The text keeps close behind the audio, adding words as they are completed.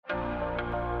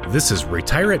This is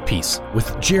Retire at Peace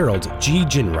with Gerald G.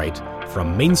 Ginwright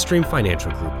from Mainstream Financial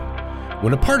Group.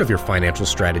 When a part of your financial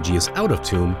strategy is out of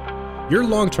tune, your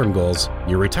long-term goals,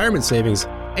 your retirement savings,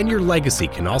 and your legacy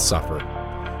can all suffer.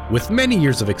 With many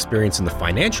years of experience in the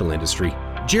financial industry,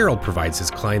 Gerald provides his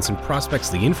clients and prospects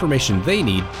the information they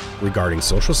need regarding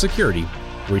Social Security,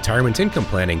 retirement income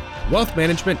planning, wealth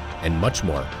management, and much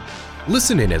more.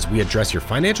 Listen in as we address your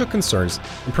financial concerns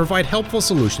and provide helpful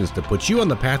solutions to put you on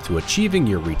the path to achieving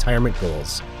your retirement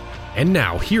goals. And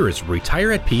now, here is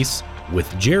Retire at Peace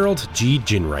with Gerald G.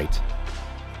 Ginwright.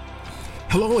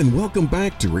 Hello and welcome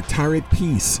back to Retire at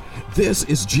Peace. This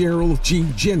is Gerald G.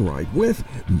 Ginwright with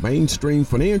Mainstream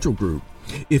Financial Group.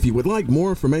 If you would like more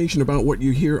information about what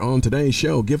you hear on today's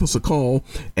show, give us a call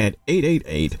at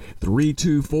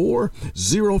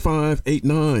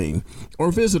 888-324-0589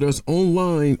 or visit us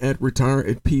online at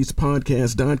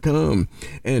retireatpeacepodcast.com.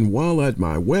 And while at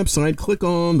my website, click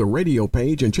on the radio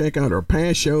page and check out our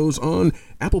past shows on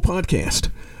Apple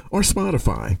Podcast or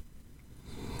Spotify.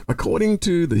 According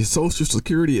to the Social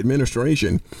Security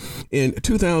Administration, in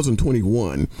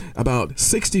 2021, about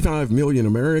 65 million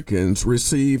Americans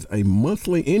received a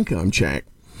monthly income check.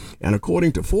 And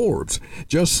according to Forbes,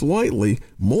 just slightly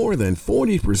more than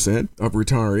 40% of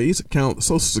retirees count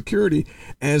Social Security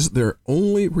as their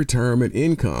only retirement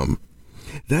income.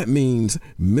 That means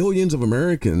millions of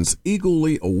Americans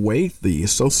eagerly await the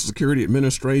Social Security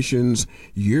Administration's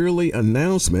yearly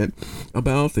announcement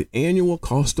about the annual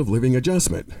cost of living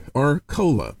adjustment, or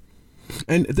COLA.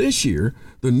 And this year,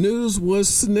 the news was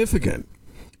significant.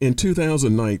 In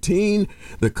 2019,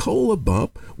 the COLA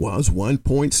bump was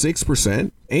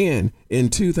 1.6%, and in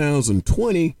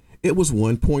 2020, it was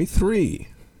 1.3%.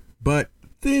 But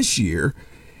this year,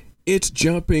 it's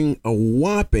jumping a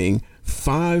whopping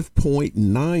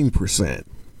 5.9%.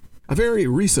 A very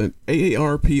recent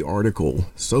AARP article,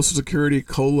 Social Security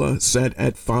COLA set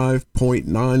at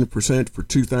 5.9% for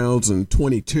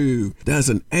 2022, does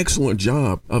an excellent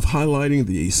job of highlighting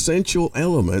the essential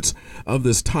elements of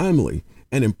this timely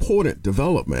and important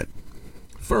development.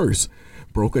 First,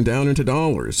 broken down into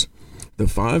dollars, the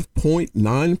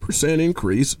 5.9%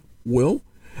 increase will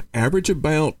average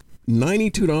about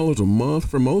 $92 a month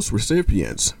for most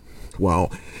recipients.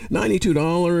 While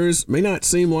 $92 may not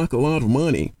seem like a lot of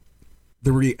money,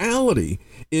 the reality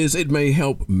is it may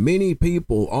help many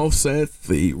people offset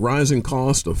the rising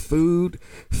cost of food,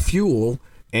 fuel,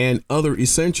 and other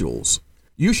essentials.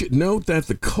 You should note that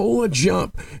the COLA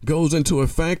jump goes into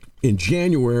effect in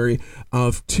January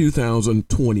of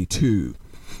 2022.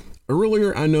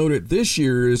 Earlier, I noted this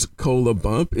year's COLA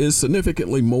bump is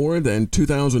significantly more than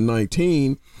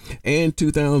 2019 and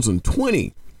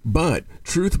 2020. But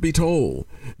truth be told,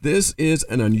 this is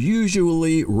an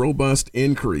unusually robust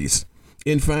increase.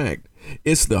 In fact,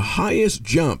 it's the highest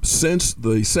jump since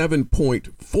the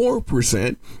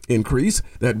 7.4% increase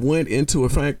that went into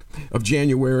effect of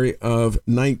January of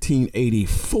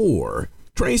 1984.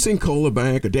 Tracing COLA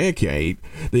back a decade,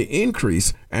 the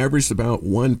increase averaged about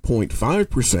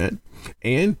 1.5%,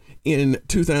 and in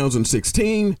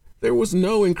 2016, there was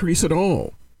no increase at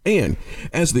all. And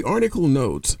as the article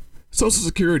notes, Social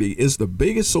Security is the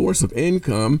biggest source of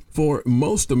income for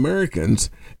most Americans,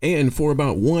 and for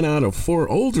about 1 out of 4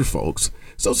 older folks,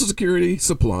 Social Security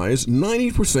supplies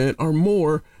 90% or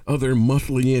more of their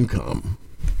monthly income.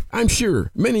 I'm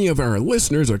sure many of our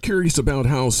listeners are curious about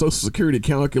how Social Security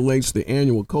calculates the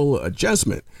annual COLA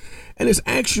adjustment, and it's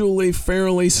actually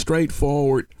fairly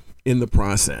straightforward in the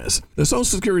process. The Social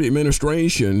Security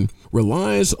Administration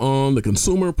relies on the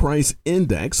Consumer Price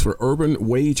Index for urban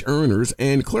wage earners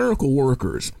and clerical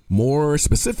workers. More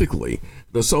specifically,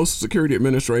 the Social Security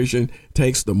Administration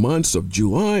takes the months of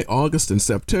July, August, and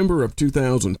September of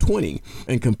 2020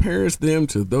 and compares them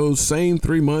to those same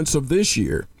 3 months of this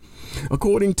year.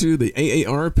 According to the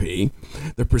AARP,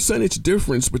 the percentage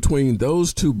difference between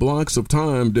those 2 blocks of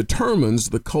time determines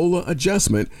the COLA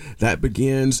adjustment that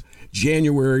begins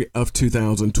January of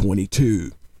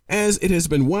 2022. As it has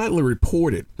been widely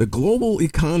reported, the global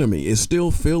economy is still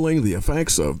feeling the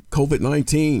effects of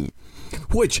COVID-19,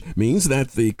 which means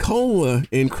that the COLA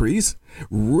increase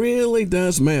really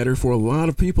does matter for a lot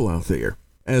of people out there.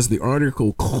 As the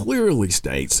article clearly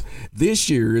states, this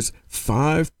year's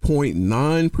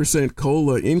 5.9%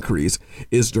 COLA increase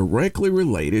is directly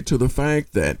related to the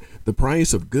fact that the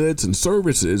price of goods and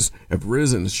services have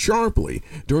risen sharply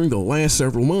during the last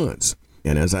several months.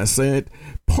 And as I said,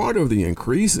 part of the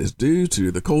increase is due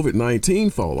to the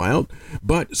COVID-19 fallout,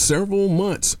 but several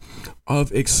months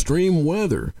of extreme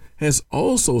weather has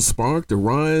also sparked a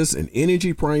rise in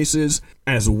energy prices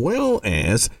as well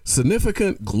as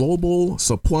significant global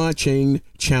supply chain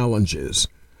challenges.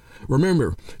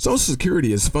 Remember, Social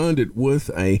Security is funded with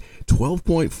a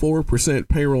 12.4%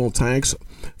 payroll tax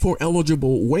for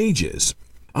eligible wages.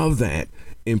 Of that,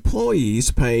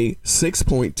 employees pay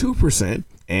 6.2%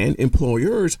 and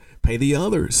employers pay the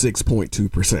other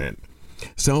 6.2%.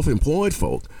 Self-employed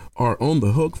folk are on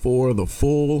the hook for the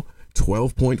full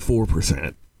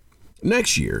 12.4%.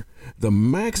 Next year, the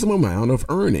maximum amount of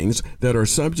earnings that are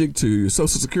subject to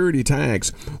Social Security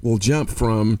tax will jump to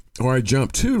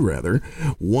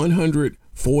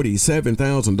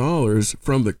 $147,000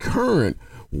 from the current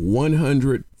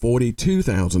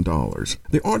 $142,000.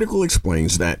 The article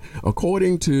explains that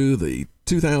according to the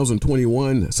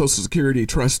 2021 Social Security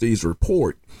Trustees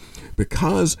Report,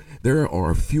 because there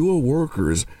are fewer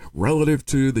workers relative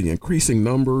to the increasing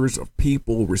numbers of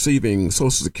people receiving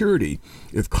Social Security,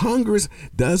 if Congress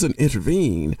doesn't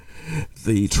intervene,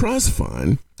 the trust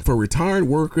fund for retired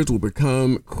workers will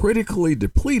become critically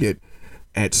depleted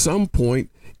at some point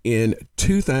in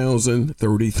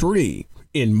 2033.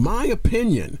 In my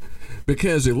opinion,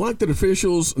 because elected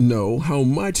officials know how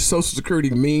much Social Security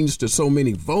means to so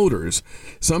many voters,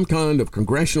 some kind of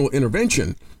congressional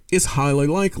intervention is highly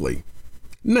likely.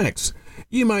 Next,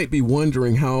 you might be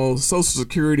wondering how Social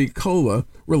Security COLA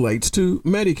relates to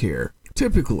Medicare.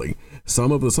 Typically,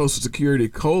 some of the Social Security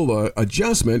COLA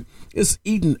adjustment is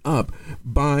eaten up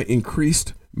by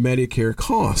increased Medicare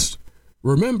costs.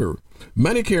 Remember,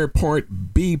 Medicare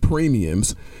Part B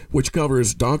premiums, which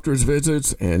covers doctor's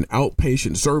visits and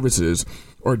outpatient services,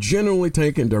 are generally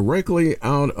taken directly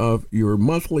out of your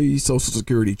monthly Social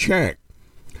Security check.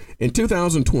 In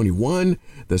 2021,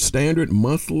 the standard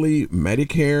monthly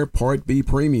Medicare Part B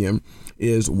premium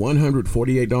is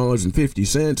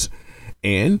 $148.50,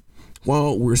 and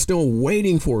while we're still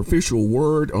waiting for official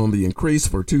word on the increase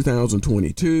for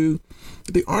 2022,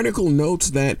 the article notes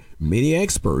that many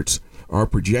experts are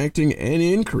projecting an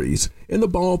increase in the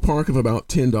ballpark of about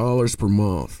 $10 per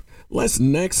month. Let's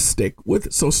next stick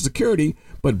with Social Security,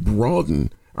 but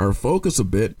broaden our focus a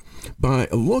bit by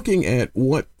looking at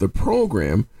what the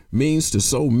program means to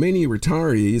so many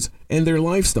retirees and their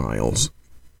lifestyles.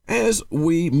 As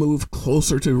we move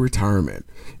closer to retirement,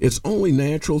 it's only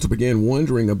natural to begin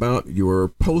wondering about your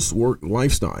post-work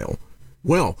lifestyle.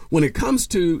 Well, when it comes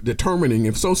to determining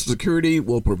if Social Security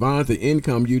will provide the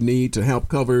income you need to help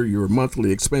cover your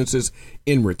monthly expenses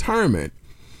in retirement,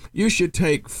 you should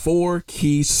take 4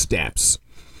 key steps.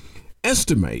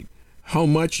 Estimate how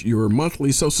much your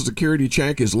monthly Social Security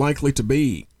check is likely to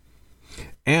be.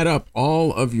 Add up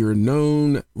all of your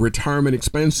known retirement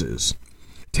expenses.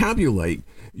 Tabulate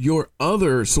your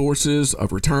other sources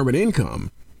of retirement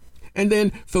income. And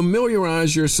then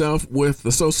familiarize yourself with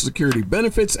the Social Security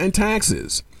benefits and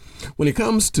taxes. When it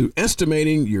comes to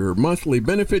estimating your monthly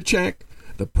benefit check,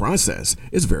 the process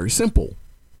is very simple.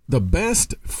 The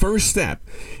best first step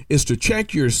is to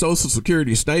check your Social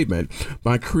Security statement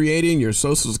by creating your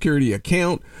Social Security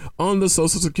account on the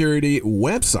Social Security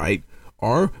website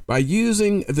or by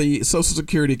using the Social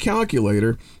Security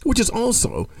calculator, which is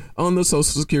also on the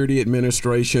Social Security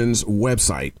Administration's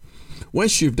website.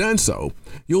 Once you've done so,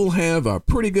 you'll have a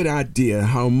pretty good idea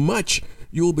how much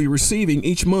you'll be receiving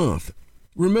each month.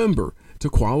 Remember, to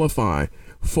qualify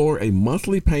for a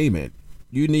monthly payment,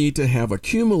 you need to have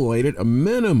accumulated a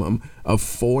minimum of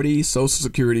 40 Social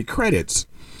Security credits.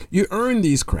 You earn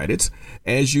these credits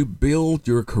as you build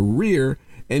your career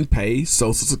and pay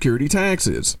Social Security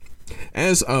taxes.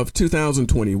 As of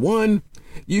 2021,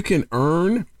 you can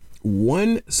earn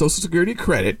 1 Social Security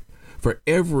credit for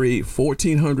every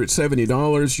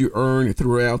 $1,470 you earn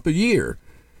throughout the year.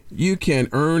 You can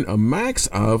earn a max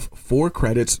of 4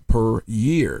 credits per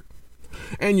year.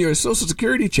 And your Social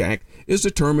Security check is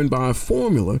determined by a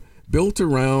formula built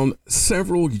around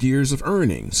several years of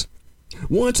earnings.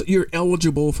 Once you're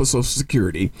eligible for Social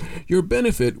Security, your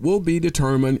benefit will be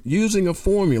determined using a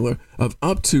formula of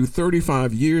up to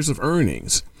 35 years of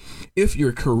earnings. If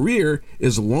your career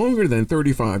is longer than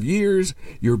 35 years,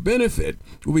 your benefit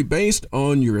will be based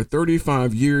on your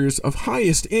 35 years of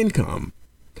highest income.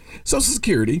 Social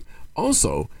Security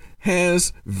also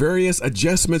has various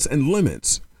adjustments and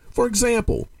limits. For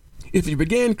example, if you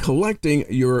begin collecting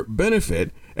your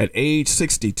benefit at age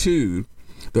 62,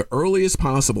 the earliest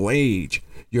possible age,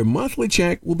 your monthly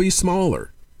check will be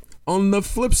smaller. On the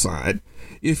flip side,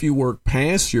 if you work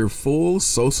past your full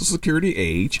Social Security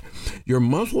age, your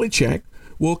monthly check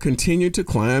will continue to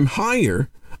climb higher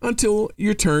until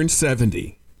you turn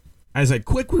 70. As a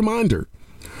quick reminder,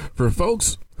 for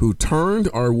folks who turned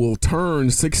or will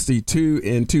turn 62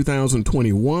 in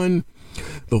 2021,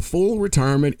 the full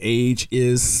retirement age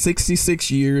is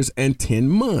 66 years and 10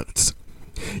 months.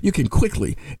 You can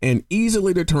quickly and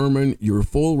easily determine your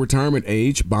full retirement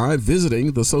age by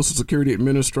visiting the Social Security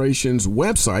Administration's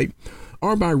website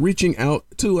or by reaching out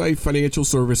to a financial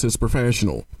services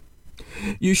professional.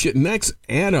 You should next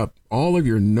add up all of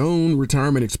your known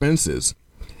retirement expenses.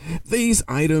 These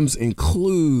items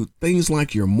include things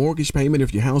like your mortgage payment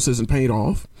if your house isn't paid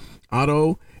off,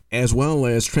 auto, as well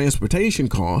as transportation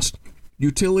costs,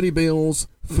 utility bills,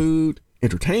 food,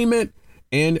 entertainment,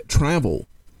 and travel.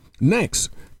 Next,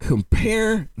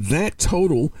 compare that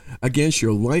total against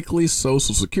your likely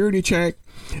Social Security check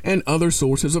and other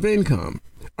sources of income.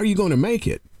 Are you going to make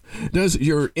it? Does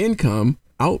your income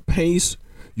outpace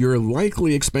your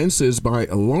likely expenses by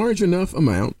a large enough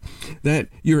amount that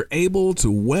you're able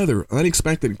to weather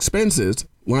unexpected expenses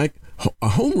like a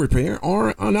home repair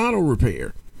or an auto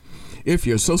repair? If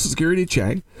your Social Security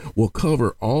check will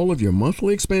cover all of your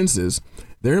monthly expenses,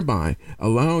 thereby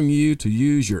allowing you to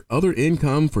use your other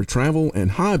income for travel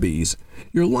and hobbies,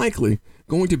 you're likely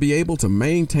going to be able to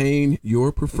maintain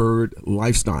your preferred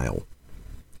lifestyle.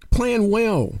 Plan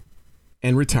well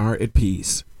and retire at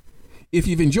peace. If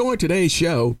you've enjoyed today's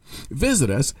show, visit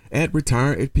us at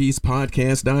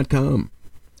retireatpeacepodcast.com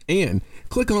and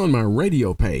click on my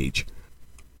radio page.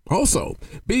 Also,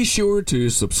 be sure to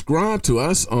subscribe to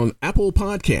us on Apple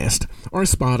Podcast or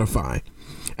Spotify.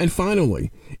 And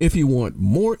finally, if you want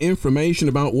more information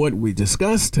about what we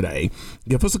discussed today,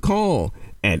 give us a call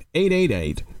at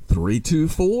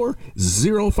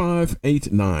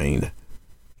 888-324-0589.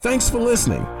 Thanks for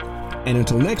listening. And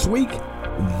until next week,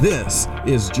 this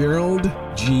is Gerald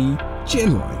G.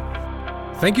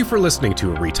 Ginwright. Thank you for listening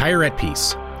to Retire at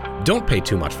Peace. Don't pay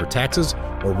too much for taxes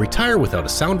or retire without a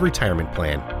sound retirement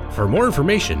plan. For more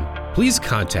information, please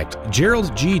contact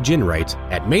Gerald G. Ginwright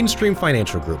at Mainstream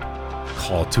Financial Group.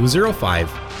 Call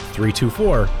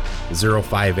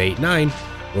 205-324-0589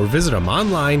 or visit them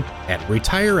online at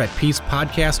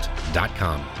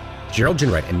retireatpeacepodcast.com. Gerald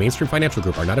Ginwright and Mainstream Financial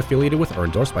Group are not affiliated with or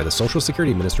endorsed by the Social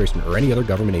Security Administration or any other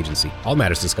government agency. All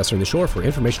matters discussed during the show are for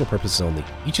informational purposes only.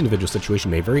 Each individual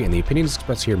situation may vary, and the opinions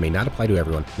expressed here may not apply to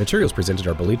everyone. Materials presented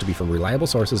are believed to be from reliable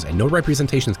sources, and no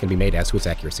representations can be made as to its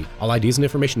accuracy. All ideas and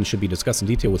information should be discussed in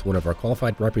detail with one of our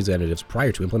qualified representatives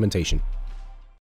prior to implementation.